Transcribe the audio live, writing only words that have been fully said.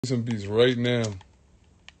Some beats right now.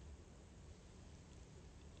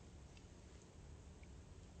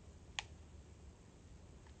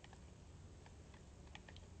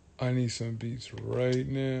 I need some beats right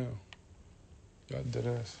now. Y'all dead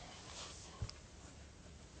ass.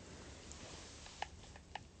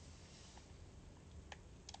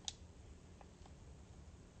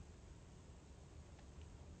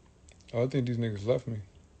 Oh, I think these niggas left me.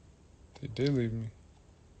 They did leave me.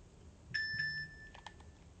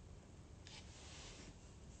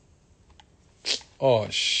 Oh,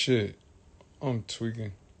 shit. I'm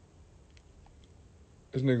tweaking.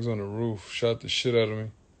 This nigga's on the roof. Shot the shit out of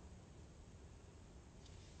me.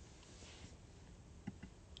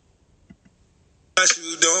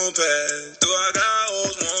 You don't pass. Do I got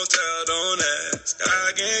hoes, won't tell, don't ask.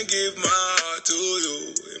 I can't give my heart to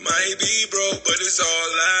you. It might be broke, but it's all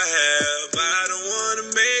I have. I don't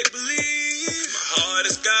wanna make believe. My heart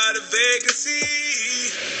has got a vacancy.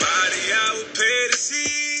 Body I would pay to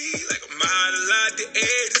see. Like a model at the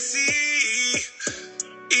agency.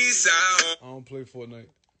 East side. I don't play Fortnite.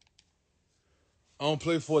 I don't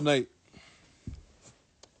play Fortnite.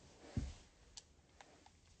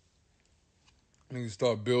 Niggas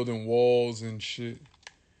start building walls and shit.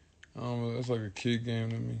 I don't know. That's like a kid game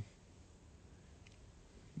to me.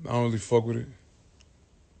 I don't really fuck with it.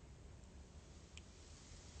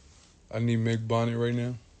 I need Meg Bonnet right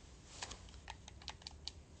now.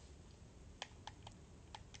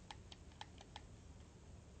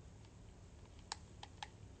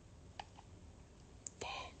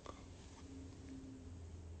 Fuck.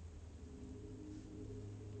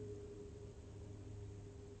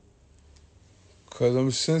 Cause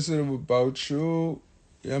I'm sensitive about you.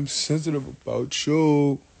 Yeah, I'm sensitive about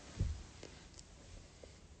you.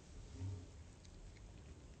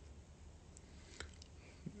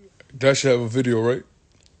 That should have a video, right?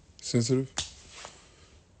 Sensitive?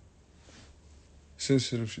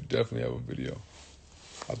 Sensitive should definitely have a video.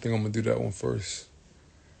 I think I'm gonna do that one first.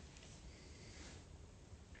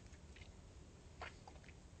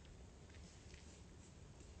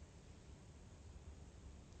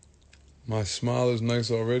 My smile is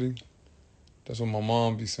nice already. That's what my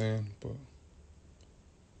mom be saying,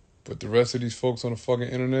 but the rest of these folks on the fucking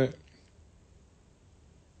internet,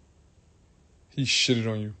 he shitted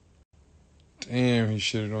on you. Damn, he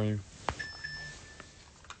shitted on you.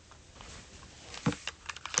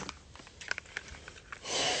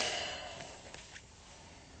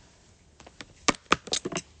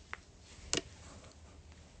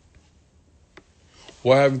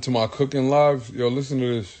 What happened to my cooking live? Yo, listen to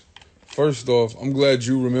this. First off, I'm glad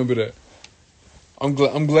you remember that. I'm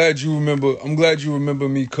glad you remember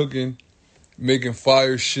me cooking, making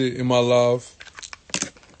fire shit in my live.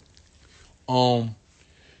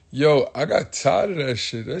 Yo, I got tired of that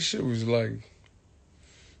shit. That shit was like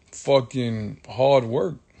fucking hard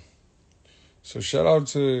work. So shout out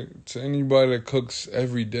to anybody that cooks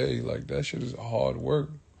every day. Like, that shit is hard work.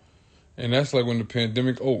 And that's like when the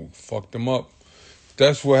pandemic, fucked them up.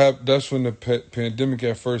 That's what happened. That's when the pandemic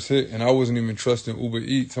at first hit, and I wasn't even trusting Uber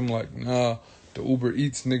Eats. I'm like, nah, the Uber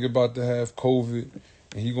Eats nigga about to have COVID,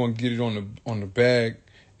 and he gonna get it on the bag,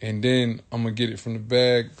 and then I'm gonna get it from the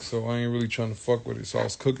bag. So I ain't really trying to fuck with it. So I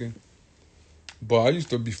was cooking, but I used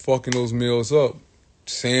to be fucking those meals up,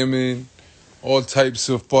 salmon, all types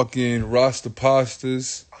of fucking Rasta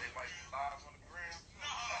pastas.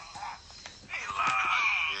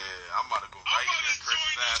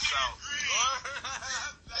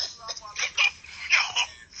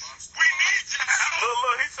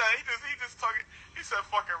 He said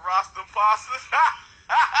fucking Rasta pastas.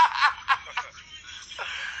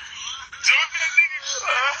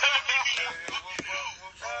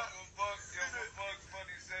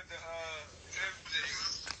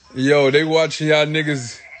 Yo, they watching y'all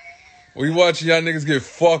niggas. We watching y'all niggas get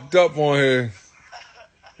fucked up on here.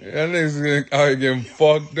 Y'all niggas out here getting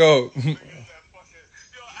fucked up.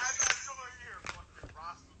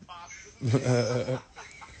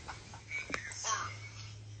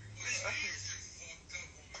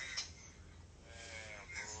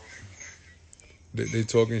 They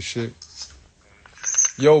talking shit.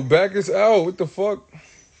 Yo, back is out. What the fuck?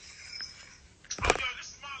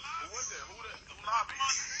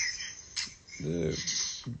 Yeah,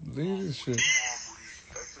 leave this shit.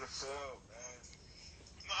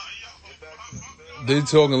 They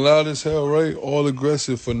talking loud as hell, right? All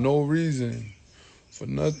aggressive for no reason. For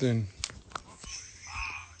nothing.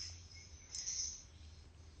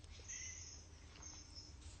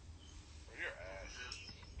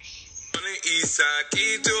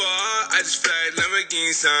 Keep to her heart, I just fly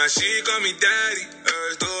Lamborghini sign. She call me daddy,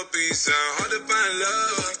 hers door peace sign. Hard to find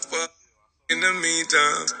love, fuck in the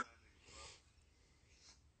meantime.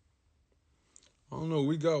 I don't know.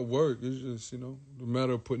 We got work. It's just, the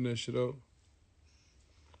matter of putting that shit out.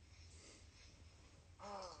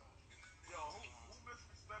 Yo, who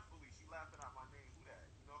disrespectfully? She laughing at my name. Who that?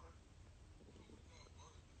 You know her?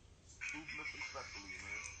 Who disrespectfully,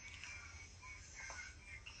 man?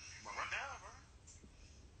 Run down, bro.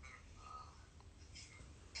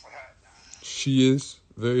 She is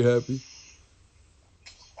very happy.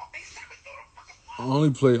 I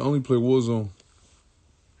only play Warzone.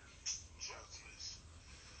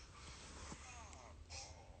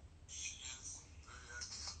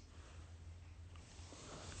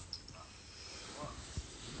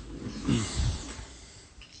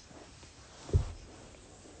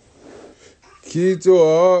 Kids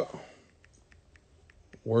are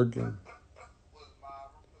working.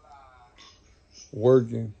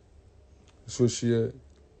 Working. That's where she at.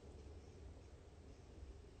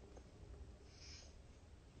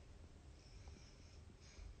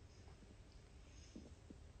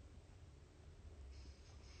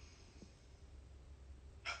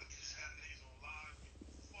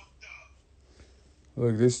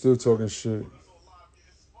 Look, they still talking shit.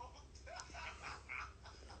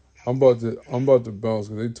 I'm about to bounce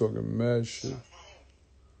because they talking mad shit.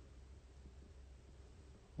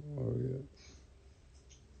 Oh yeah.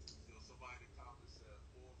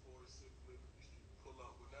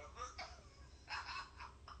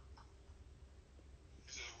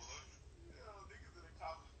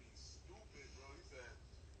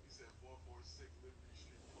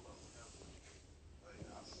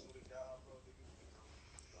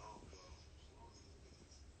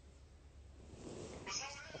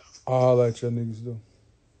 I'll holler at y'all niggas though.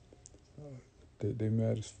 They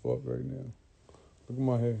mad as fuck right now. Look at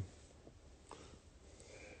my hair.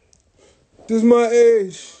 This is my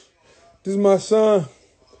age. This is my son.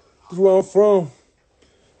 This is where I'm from.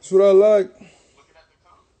 This is what I like.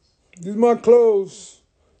 These is my clothes.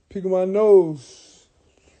 Picking my nose.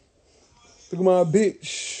 Look at my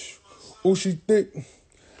bitch. Ooh, she thick.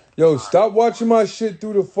 Yo, stop watching my shit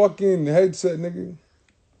through the fucking headset, nigga.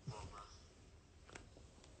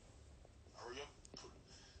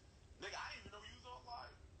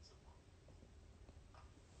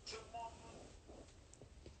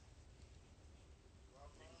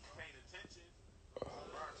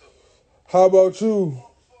 How about you?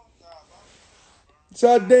 This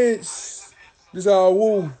how I dance. This how I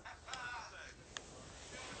woo.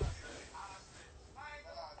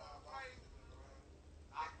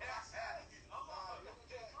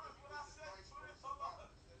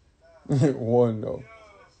 One though.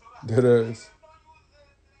 Dead ass.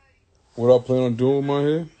 What I plan on doing with my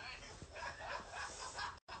hair?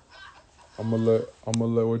 I'ma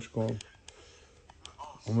let what you call 'em?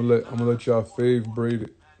 I'm gonna let y'all fave braid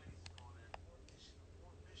it.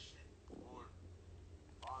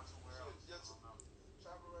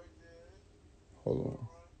 Hold on.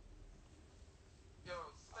 Yo,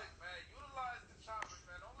 Slick, man, utilize the chopper,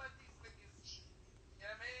 man. Don't let these niggas, you know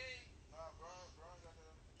what I mean? Nah, bro got that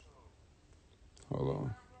under control. Hold on.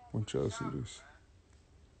 I want y'all to see this.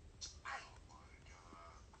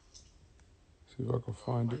 See if I can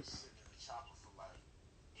find it.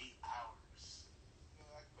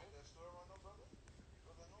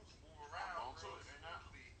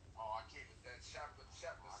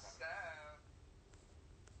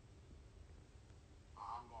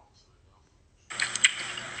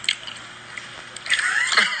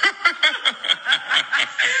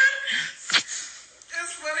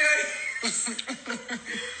 It's funny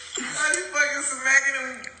how you fucking smacking them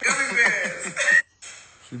gummy bears.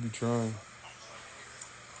 She be trying.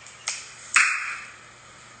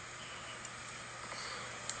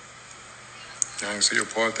 I can see your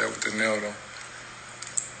part there with the nail though.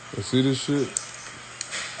 You see this shit?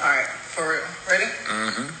 Alright, for real. Ready?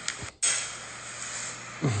 Mm-hmm.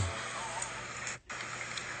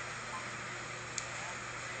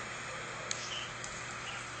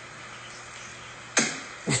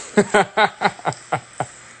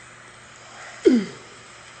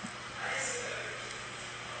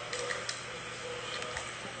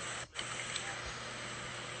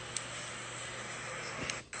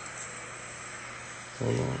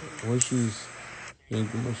 Hold on. When she's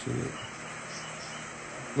yanking my shit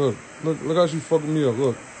up. Look how she fucking me up.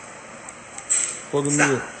 Look. Fucking me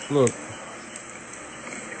up. Look.